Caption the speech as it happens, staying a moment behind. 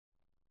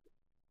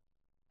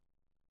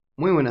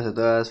Muy buenas a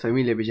todas,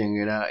 familia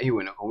pichanguera. Y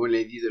bueno, como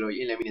le título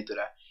y en la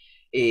miniatura,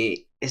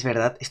 es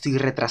verdad, estoy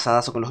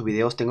retrasada con los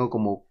videos. Tengo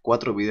como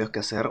 4 videos que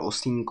hacer o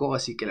 5,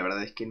 así que la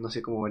verdad es que no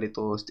sé cómo veré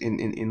todos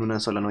en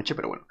una sola noche.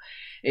 Pero bueno,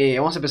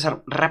 vamos a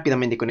empezar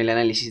rápidamente con el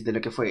análisis de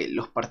lo que fue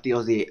los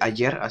partidos de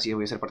ayer. Así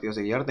voy a hacer partidos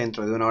de ayer.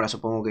 Dentro de una hora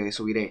supongo que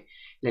subiré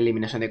la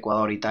eliminación de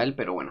Ecuador y tal.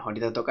 Pero bueno,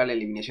 ahorita toca la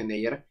eliminación de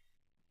ayer.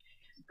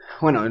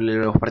 Bueno,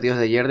 los partidos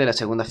de ayer de la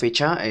segunda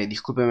fecha,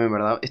 discúlpeme en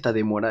verdad, esta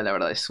demora, la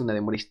verdad es una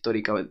demora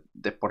histórica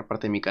por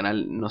parte de mi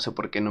canal, no sé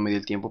por qué no me dio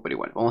el tiempo, pero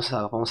igual, vamos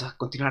a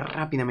continuar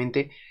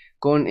rápidamente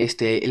con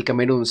el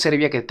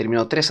Camerún-Serbia que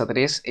terminó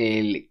 3-3,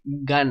 el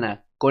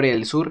Ghana-Corea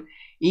del Sur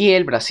y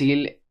el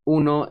Brasil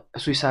 1,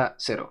 Suiza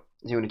 0.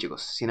 Y bueno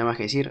chicos, sin nada más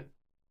que decir,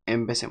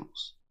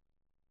 empecemos.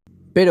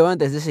 Pero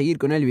antes de seguir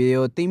con el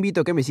video, te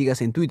invito a que me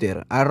sigas en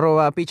Twitter,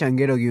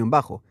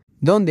 @pichanguero_,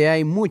 donde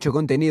hay mucho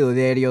contenido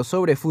diario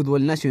sobre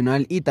fútbol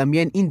nacional y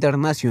también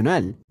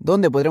internacional,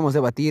 donde podremos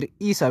debatir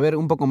y saber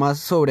un poco más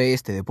sobre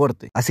este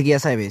deporte. Así que ya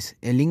sabes,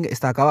 el link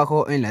está acá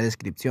abajo en la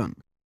descripción.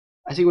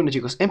 Así que bueno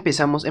chicos,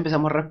 empezamos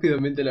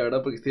rápidamente la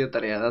verdad porque estoy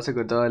atareadazo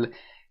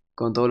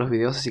con todos los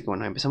videos, así que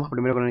bueno, empezamos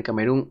primero con el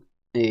Camerún,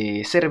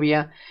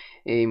 Serbia.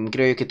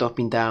 Creo yo que todos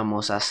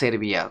pintábamos a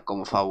Serbia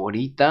como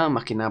favorita,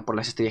 más que nada por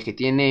las estrellas que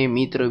tiene: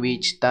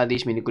 Mitrovic,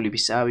 Tadic, Milinkovic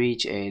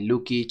Savic,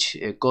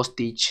 Lukic,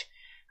 Kostic,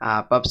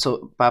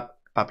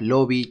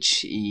 Pavlovic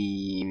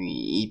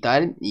y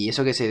tal. Y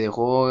eso que se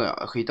dejó,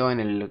 ojito,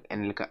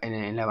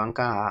 en la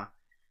banca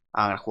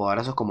a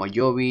jugadorazos como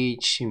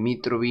Jovic,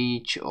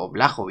 Mitrovic o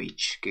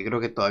Blajovic, que creo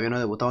que todavía no ha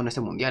debutado en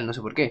este mundial, no sé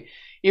por qué.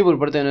 Y por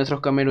parte de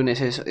nuestros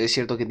cameruneses es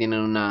cierto que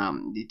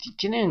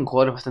tienen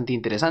jugadores bastante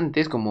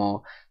interesantes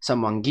como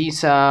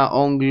Sambanguisa,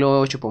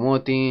 Onglo,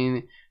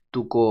 Chupomotin,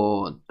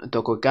 Toko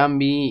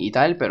Kambi y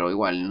tal, pero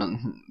igual,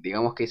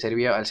 digamos que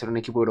Serbia, al ser un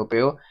equipo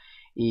europeo,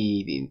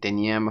 y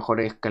tenía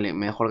mejor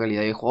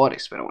calidad de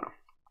jugadores, pero bueno.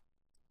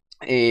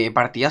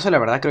 Partidazo, la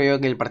verdad creo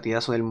yo que el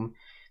partidazo de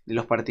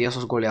los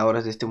partidazos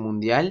goleadores de este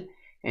mundial.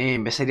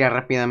 Empezaría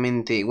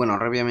rápidamente, bueno,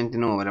 rápidamente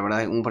no, la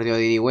verdad, un partido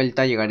de ida y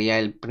vuelta. Llegaría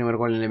el primer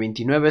gol en el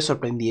 29,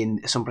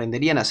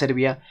 sorprenderían a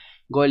Serbia.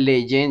 Gol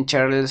de Jean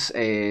Charles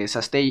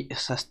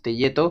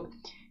Sastelletto,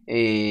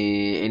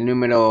 el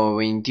número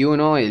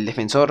 21, el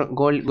defensor.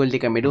 Gol de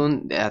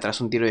Camerún,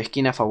 tras un tiro de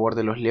esquina a favor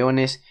de los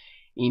Leones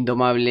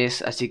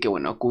Indomables. Así que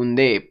bueno,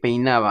 Koundé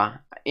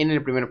peinaba en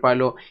el primer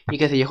palo y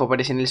Castillejo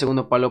aparece en el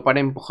segundo palo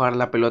para empujar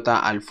la pelota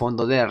al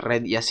fondo de la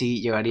red, y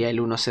así llegaría el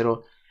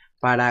 1-0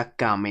 para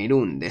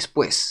Camerún.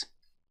 Después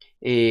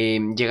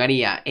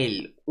llegaría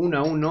el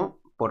 1-1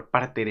 por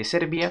parte de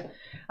Serbia.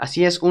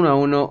 Así es,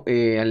 1-1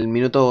 al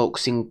minuto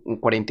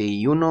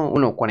 41,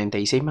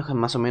 1:46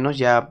 más o menos,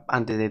 ya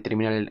antes de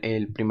terminar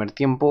el primer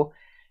tiempo.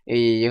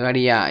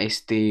 Llegaría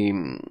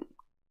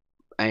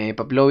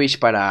Pavlovich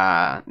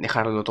para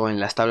dejarlo todo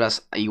en las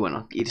tablas y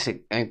bueno,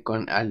 irse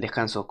al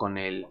descanso con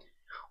el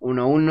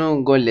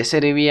 1-1. Gol de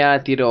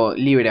Serbia, tiro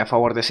libre a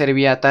favor de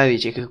Serbia.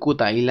 Tadic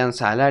ejecuta y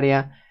lanza al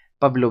área.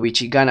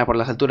 Pavlovich gana por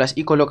las alturas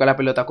y coloca la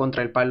pelota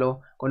contra el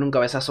palo con un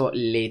cabezazo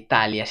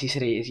letal. Y así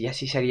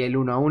sería el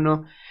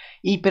 1-1.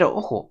 Pero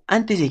ojo,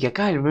 antes de que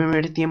acabe el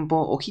primer tiempo,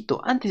 ojito,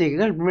 antes de que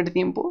acabe el primer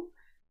tiempo,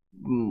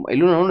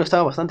 el 1-1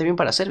 estaba bastante bien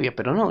para Serbia,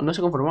 pero no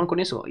se conformaban con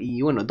eso.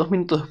 Y bueno, 2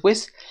 minutos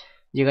después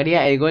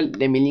llegaría el gol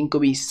de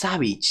Milinkovic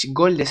Savic.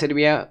 Gol de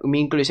Serbia.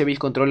 Milinkovic Savic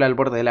controla al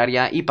borde del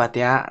área y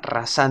patea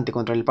rasante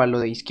contra el palo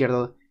de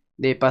izquierdo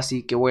de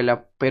Pasi, que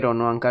vuela pero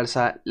no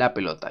alcanza la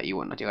pelota. Y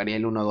bueno, llegaría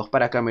el 1-2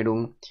 para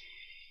Camerún.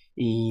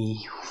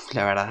 Y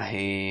la verdad,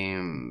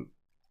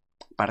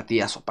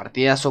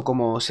 partidazo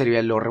como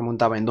Serbia lo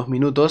remontaba en 2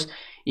 minutos.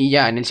 Y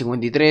ya en el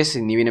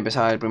 53, ni bien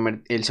empezaba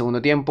el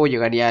segundo tiempo,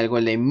 llegaría el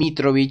gol de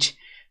Mitrovic.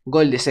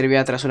 Gol de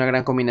Serbia tras una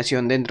gran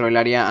combinación dentro del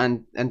área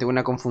ante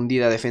una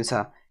confundida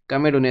defensa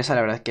camerunesa.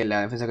 La verdad es que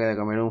la defensa de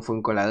Camerún fue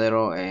un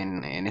coladero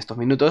en estos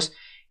minutos.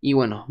 Y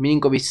bueno,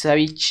 Mitrovic,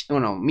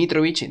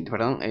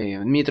 perdón,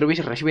 Mitrovic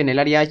recibe en el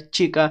área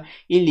chica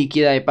y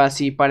liquida de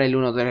Pasi para el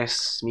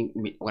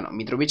 1-3. Bueno,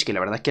 Mitrovic, que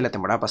la verdad es que la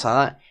temporada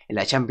pasada en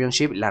la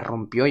Championship la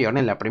rompió y ahora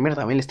en la Premier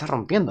también le está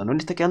rompiendo. No le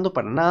está quedando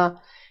para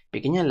nada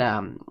pequeña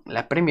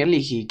la Premier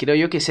League. Y creo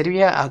yo que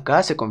Serbia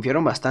acá se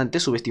confiaron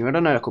bastante,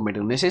 subestimaron a los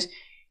cameruneses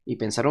y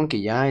pensaron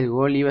que ya el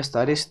gol iba a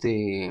estar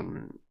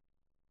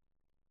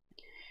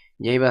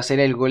ya iba a ser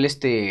el gol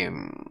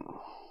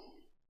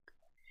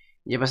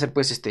ya iba a ser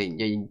pues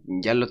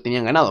ya lo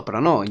tenían ganado, pero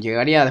no,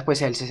 llegaría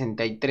después al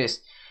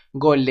 63,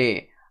 gol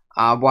de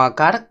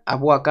Abuakar,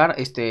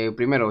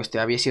 primero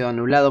había sido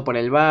anulado por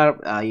el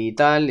VAR, ahí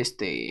tal,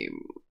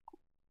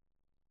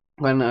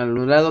 bueno,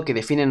 anulado, que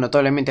define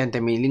notablemente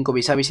ante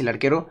Milinkovic Savic, el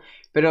arquero,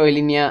 pero en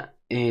línea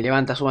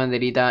levanta su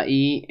banderita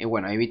y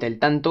bueno, evita el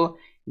tanto.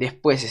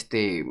 Después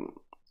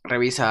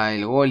revisa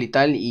el gol y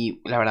tal,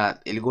 y la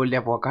verdad, el gol de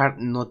Abuakar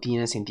no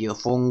tiene sentido,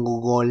 fue un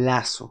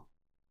golazo.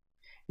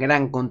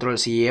 Gran control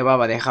se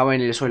llevaba, dejaba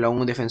en el suelo a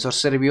un defensor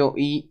serbio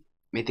y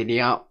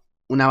metería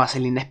una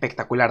vaselina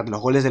espectacular, de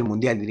los goles del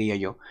mundial, diría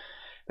yo.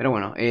 Pero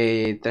bueno,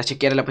 tras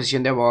chequear la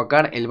posición de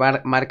Aboubakar, el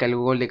VAR marca el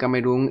gol de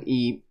Camerún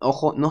y,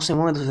 ojo, no se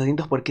mueven sus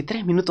asientos porque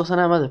 3 minutos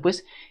nada más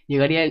después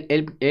llegaría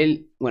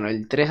bueno,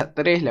 el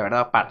 3-3, la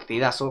verdad,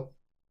 partidazo.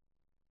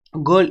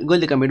 Gol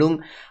de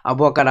Camerún,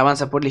 Aboubakar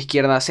avanza por la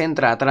izquierda,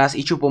 centra atrás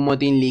y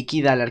Choupo-Moting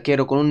liquida al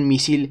arquero con un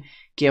misil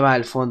que va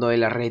al fondo de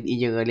la red y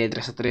llegaría el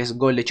 3-3.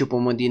 Gol de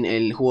Choupo-Moting,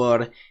 el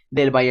jugador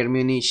del Bayern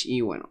Múnich. Y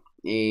bueno,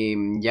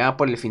 ya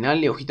por el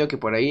final, ojito que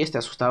por ahí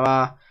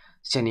asustaba,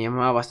 se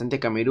animaba bastante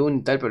Camerún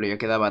y tal, pero ya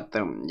quedaba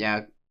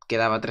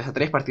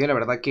 3-3. Partido la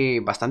verdad que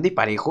bastante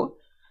parejo.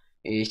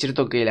 Es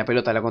cierto que la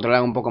pelota la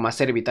controlaba un poco más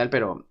Serbia y tal,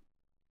 pero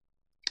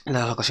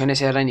las ocasiones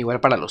eran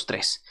igual para los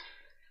tres.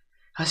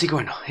 Así que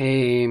bueno,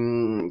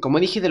 como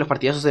dije de los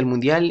partidazos del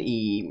Mundial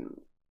y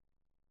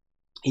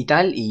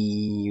tal,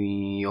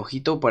 y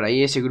ojito por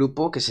ahí ese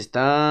grupo que se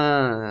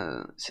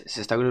está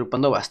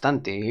agrupando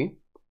bastante, ¿eh?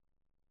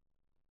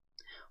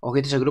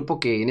 Ojito ese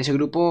grupo que en ese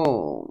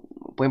grupo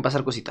pueden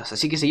pasar cositas.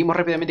 Así que seguimos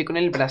rápidamente con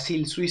el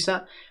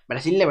Brasil-Suiza.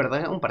 Brasil, la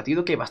verdad, un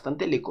partido que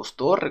bastante le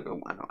costó.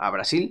 Bueno, a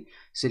Brasil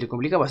se le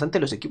complica bastante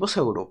los equipos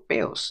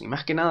europeos, y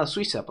más que nada a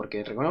Suiza,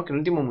 porque recuerdo que en el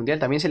último Mundial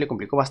también se le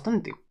complicó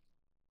bastante.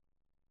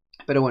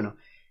 Pero bueno,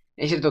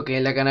 es cierto que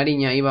la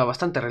canariña iba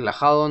bastante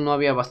relajado, no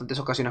había bastantes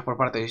ocasiones por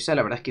parte de Suiza.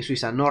 La verdad es que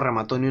Suiza no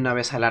remató ni una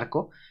vez al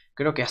arco.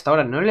 Creo que hasta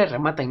ahora no le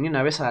rematan ni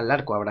una vez al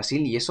arco a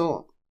Brasil y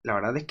eso la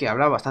verdad es que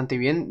habla bastante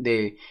bien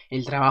de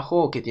el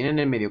trabajo que tienen en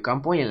el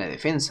mediocampo y en la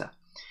defensa.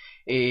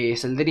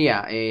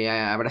 Saldría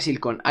a Brasil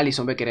con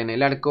Alisson Becker en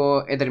el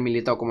arco, Eder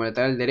Militao como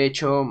lateral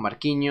derecho,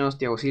 Marquinhos,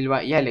 Thiago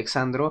Silva y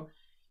Alexandro.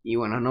 Y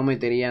bueno, no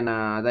meterían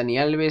a Dani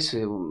Alves,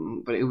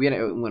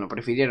 bueno,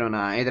 prefirieron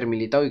a Eder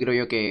Militao y creo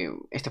yo que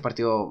este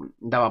partido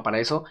daba para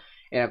eso.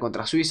 Era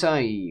contra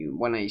Suiza y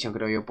buena edición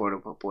creo yo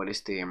por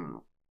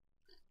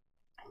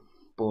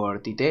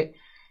Tite.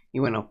 Y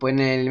bueno, pues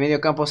en el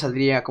medio campo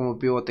saldría como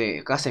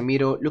pivote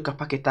Casemiro, Lucas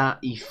Paquetá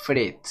y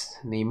Fred.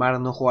 Neymar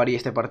no jugaría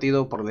este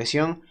partido por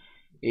lesión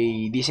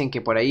y dicen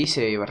que por ahí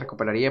se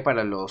recuperaría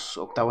para los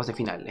octavos de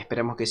final.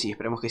 Esperemos que sí,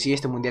 esperemos que sí.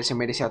 Este mundial se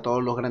merece a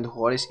todos los grandes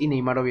jugadores y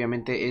Neymar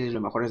obviamente es de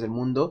los mejores del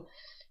mundo.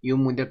 Y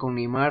un mundial con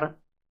Neymar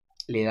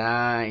le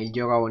da el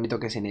yoga bonito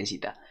que se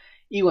necesita.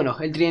 Y bueno,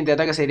 el tridente de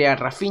ataque sería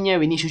Rafinha,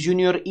 Vinicius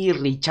Junior y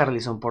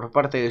Richarlison por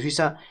parte de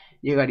Suiza.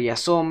 Llegaría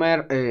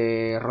Sommer,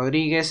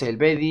 Rodríguez,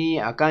 Elvedi,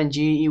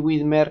 Akanji y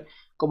Widmer.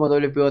 Como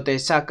doble pivote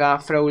Saka,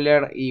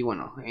 Freuler y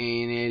bueno,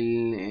 en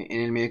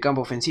el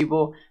mediocampo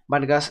ofensivo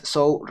Vargas,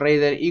 Sou,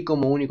 Raider y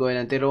como único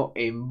delantero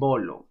en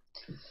Bolo.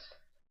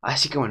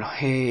 Así que bueno,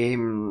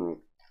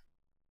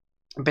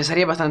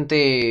 empezaría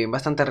bastante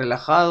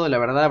relajado, la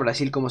verdad.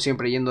 Brasil, como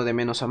siempre, yendo de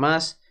menos a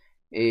más.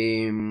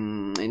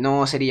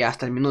 No sería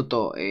hasta el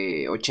minuto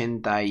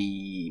 80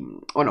 y...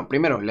 Bueno,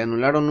 primero, le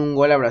anularon un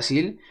gol a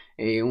Brasil.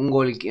 Un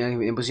gol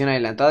en posición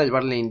adelantada. El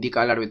VAR le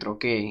indica al árbitro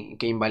que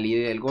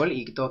invalide el gol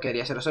y todo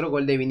quedaría 0-0.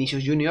 Gol de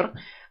Vinicius Junior.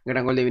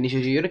 Gran gol de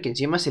Vinicius Junior que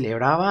encima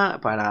celebraba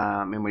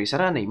para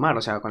memorizar a Neymar.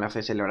 O sea, con la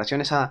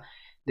celebración esa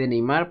de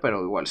Neymar,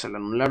 pero igual se lo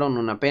anularon,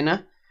 una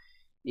pena.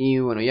 Y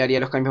bueno, ya haría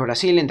los cambios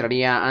Brasil,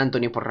 entraría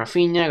Anthony por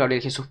Rafinha,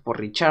 Gabriel Jesús por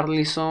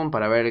Richarlison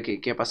para ver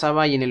qué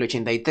pasaba. Y en el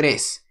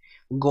 83,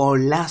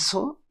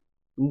 golazo,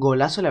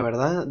 golazo la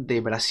verdad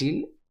de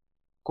Brasil,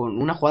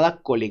 con una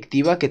jugada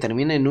colectiva que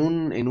termina en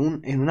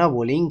una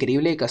volea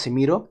increíble de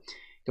Casemiro.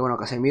 Que bueno,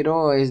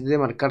 Casemiro es de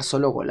marcar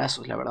solo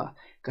golazos, la verdad.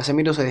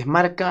 Casemiro se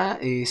desmarca,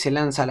 se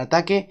lanza al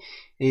ataque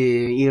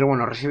y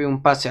bueno, recibe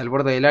un pase al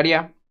borde del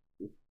área.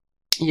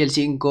 Y el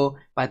 5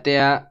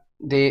 patea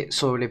de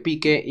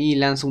sobrepique y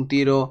lanza un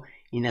tiro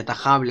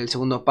inatajable, el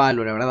segundo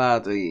palo, la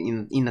verdad,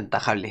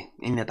 inatajable,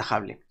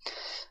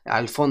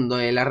 al fondo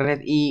de la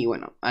red. Y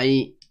bueno,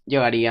 ahí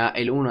llegaría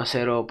el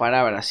 1-0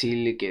 para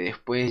Brasil, que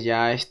después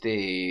ya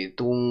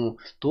tuvo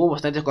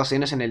bastantes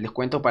ocasiones en el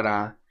descuento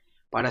para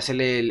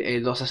hacerle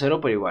el 2-0,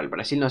 pero igual,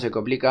 Brasil no se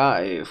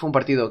complica. Fue un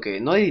partido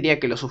que no diría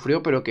que lo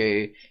sufrió, pero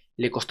que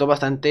le costó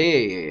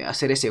bastante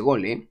hacer ese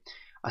gol,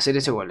 hacer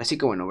ese gol. Así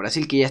que bueno,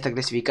 Brasil que ya está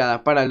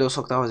clasificada para los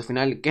octavos de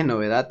final, que es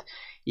novedad.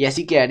 Y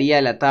así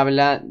quedaría la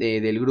tabla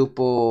del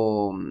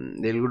grupo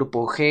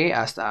G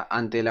hasta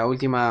ante la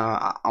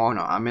última,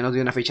 bueno, a menos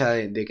de una fecha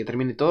de que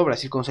termine todo.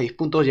 Brasil con 6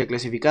 puntos ya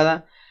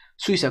clasificada,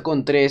 Suiza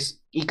con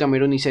 3 y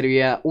Camerún y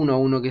Serbia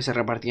 1-1 que se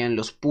repartían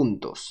los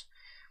puntos.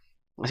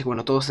 Así que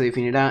bueno, todo se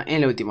definirá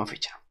en la última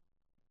fecha.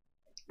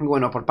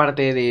 Bueno, por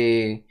parte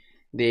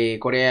de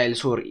Corea del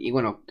Sur y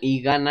bueno,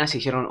 y Ghana se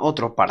hicieron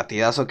otro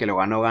partidazo que lo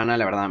ganó Ghana.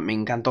 La verdad, me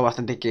encantó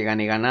bastante que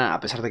gane Ghana, a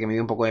pesar de que me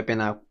dio un poco de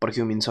pena por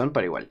Heung-min Son,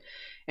 pero igual.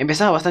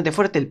 Empezaba bastante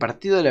fuerte el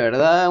partido, la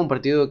verdad, un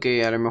partido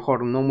que a lo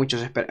mejor no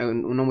muchos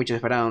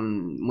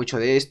esperaban mucho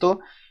de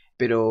esto,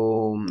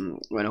 pero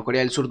bueno,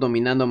 Corea del Sur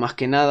dominando más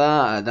que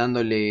nada,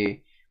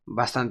 dándole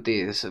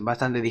bastantes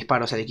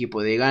disparos al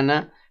equipo de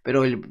Ghana.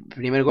 Pero el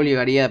primer gol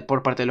llegaría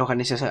por parte de los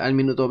ganeses al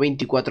minuto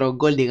 24.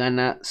 Gol de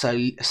Ghana,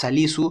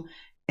 Salisu.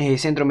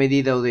 Centro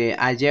medido de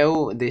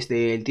Ayeu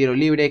desde el tiro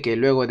libre, que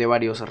luego de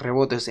varios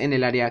rebotes en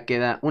el área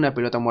queda una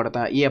pelota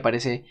muerta y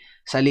aparece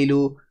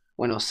Salisu,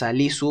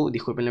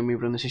 disculpen mi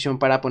pronunciación,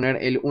 para poner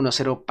el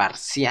 1-0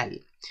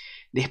 parcial.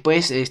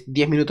 Después,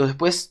 10 minutos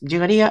después,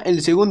 llegaría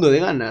el segundo de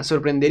Ghana.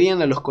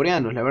 Sorprenderían a los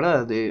coreanos, la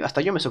verdad.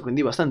 Hasta yo me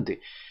sorprendí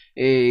bastante.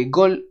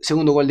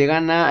 Segundo gol de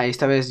Ghana.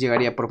 Esta vez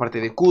llegaría por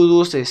parte de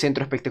Kudus.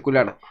 Centro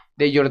espectacular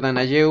de Jordan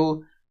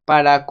Ayew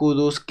para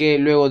Kudus, que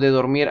luego de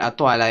dormir a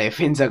toda la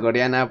defensa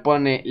coreana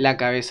pone la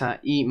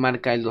cabeza y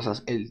marca el 2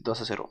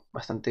 a 0.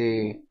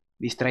 Bastante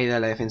distraída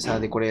la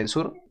defensa de Corea del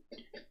Sur.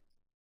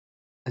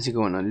 Así que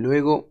bueno,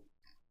 luego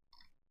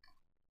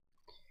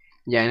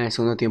ya en el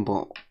segundo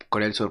tiempo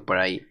Corea del Sur por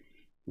ahí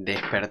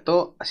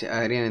despertó,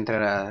 harían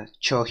entrar a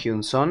Cho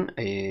Hyun Son,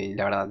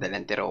 la verdad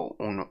delantero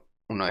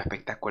uno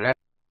espectacular,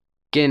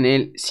 que en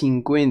el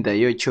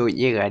 58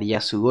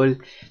 llegaría su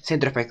gol,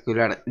 centro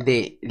espectacular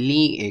de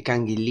Lee,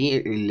 Kang-in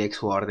Lee, el ex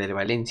jugador del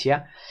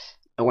Valencia.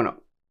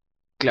 Bueno,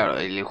 claro,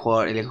 el ex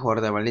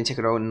jugador de Valencia,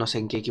 creo, no sé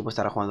en qué equipo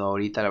estará jugando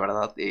ahorita, la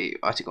verdad,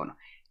 así que bueno,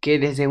 que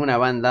desde una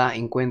banda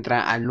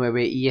encuentra al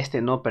 9 y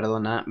este no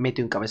perdona,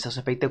 mete un cabezazo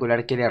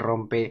espectacular que le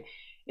rompe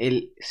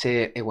el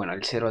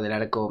cero del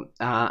arco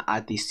a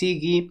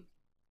Atisigi.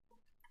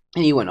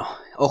 Y bueno,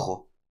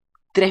 ojo,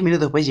 3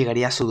 minutos después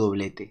llegaría su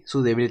doblete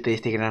de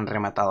este gran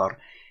rematador.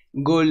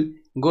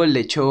 Gol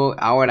de Cho,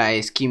 ahora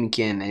es Kim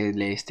quien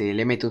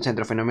le mete un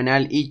centro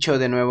fenomenal y Cho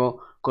de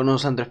nuevo con un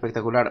centro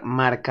espectacular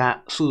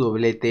marca su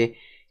doblete,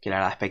 que la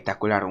verdad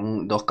espectacular,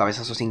 dos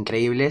cabezazos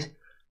increíbles,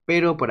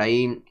 pero por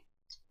ahí,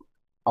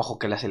 ojo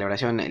que la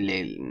celebración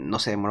no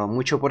se demoró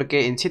mucho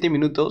porque en 7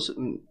 minutos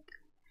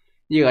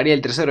llegaría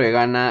el tercero de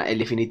Ghana, el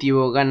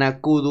definitivo, gana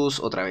Kudus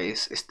otra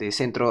vez, este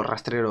centro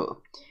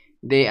rastrero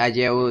de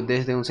Ayew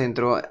desde un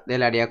centro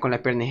del área con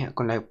la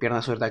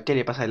pierna zurda que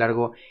le pasa de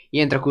largo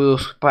y entra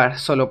Kudus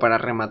solo para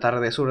rematar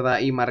de zurda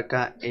y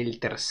marca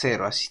el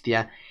tercero,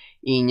 asistía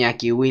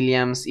Iñaki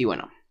Williams y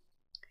bueno,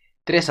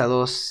 3 a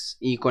 2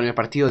 y con el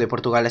partido de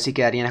Portugal así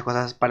quedarían las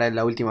cosas para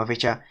la última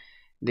fecha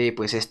de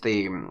pues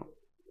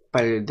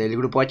para el del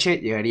grupo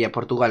H. Llegaría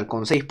Portugal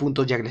con 6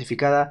 puntos ya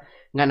clasificada,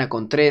 Gana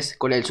con 3,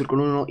 Corea del Sur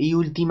con 1 y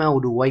última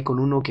Uruguay con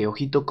 1, que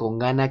ojito con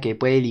Gana, que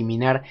puede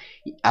eliminar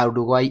a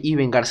Uruguay y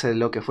vengarse de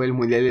lo que fue el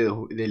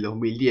Mundial del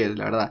 2010,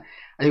 la verdad.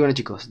 Así que bueno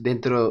chicos,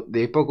 dentro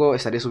de poco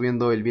estaré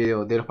subiendo el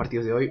video de los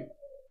partidos de hoy.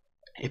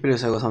 Espero que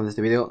os haya gustado de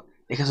este video.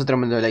 Dejen su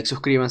tremendo like,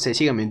 suscríbanse,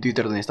 síganme en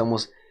Twitter donde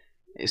estamos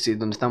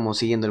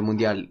siguiendo el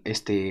mundial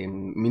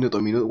minuto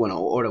a minuto,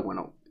 bueno, hora,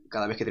 bueno,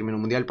 cada vez que termino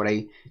un mundial, por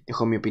ahí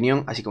dejo mi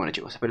opinión. Así que bueno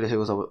chicos, espero que les haya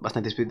gustado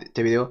bastante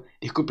este video.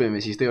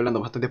 Discúlpenme si estoy hablando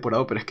bastante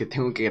apurado, pero es que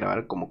tengo que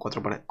grabar como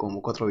cuatro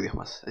videos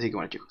más. Así que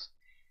bueno chicos,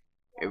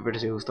 espero que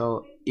les haya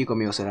gustado y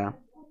conmigo será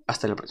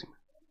hasta la próxima.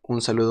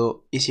 Un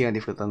saludo y sigan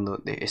disfrutando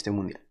de este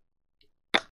mundial.